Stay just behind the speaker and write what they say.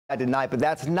Tonight, but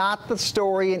that's not the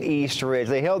story in East Ridge.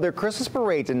 They held their Christmas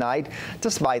parade tonight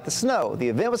despite the snow. The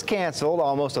event was canceled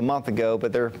almost a month ago,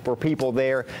 but there were people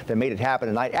there that made it happen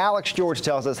tonight. Alex George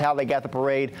tells us how they got the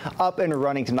parade up and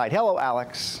running tonight. Hello,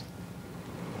 Alex.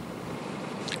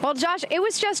 Well, Josh, it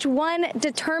was just one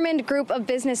determined group of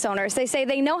business owners. They say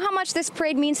they know how much this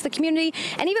parade means to the community,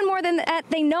 and even more than that,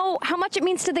 they know how much it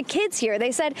means to the kids here.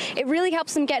 They said it really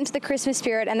helps them get into the Christmas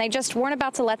spirit, and they just weren't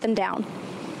about to let them down.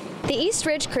 The East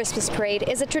Ridge Christmas Parade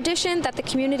is a tradition that the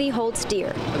community holds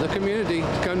dear. The community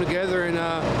come together and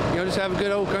just have a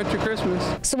good old country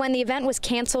Christmas. So when the event was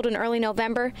canceled in early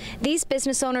November, these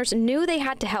business owners knew they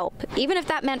had to help, even if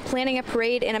that meant planning a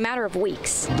parade in a matter of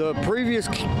weeks. The previous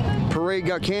parade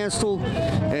got canceled,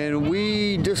 and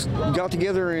we just got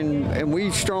together and we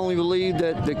strongly believe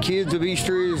that the kids of East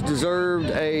Ridge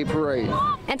deserved a parade.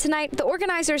 And tonight, the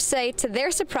organizers say, to their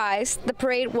surprise, the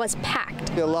parade was packed.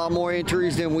 A lot more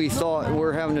entries than we thought.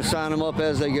 We're having to sign them up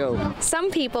as they go.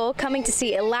 Some people coming to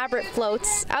see elaborate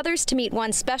floats, others to meet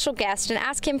one special guest and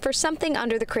ask him for something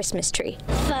under the Christmas tree.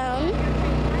 Phone.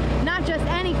 Not just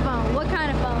any phone. What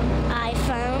kind of phone?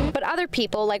 iPhone. But other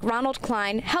people, like Ronald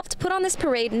Klein, helped put on this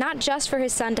parade not just for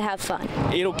his son to have fun.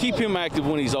 It'll keep him active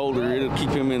when he's older. It'll keep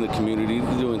him in the community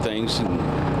doing things,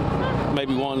 and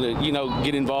maybe wanting to,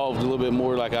 get involved a little bit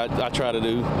more like I try to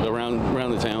do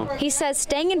around the town. He says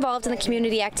staying involved in the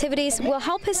community activities will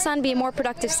help his son be a more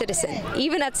productive citizen,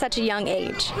 even at such a young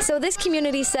age. So this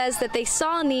community says that they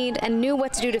saw a need and knew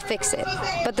what to do to fix it.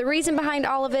 But the reason behind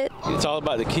all of it? It's all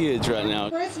about the kids right now.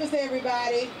 Christmas,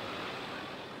 everybody.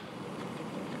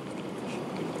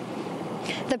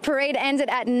 The parade ended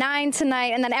at 9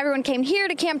 tonight, and then everyone came here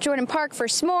to Camp Jordan Park for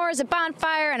s'mores, a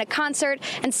bonfire, and a concert.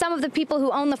 And some of the people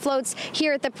who own the floats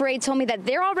here at the parade told me that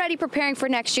they're already preparing for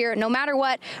next year. No matter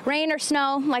what, rain or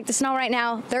snow, like the snow right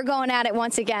now, they're going at it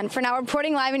once again. For now,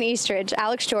 reporting live in East Ridge,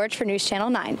 Alex George for News Channel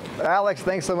 9. Alex,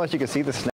 thanks so much. You can see the snow.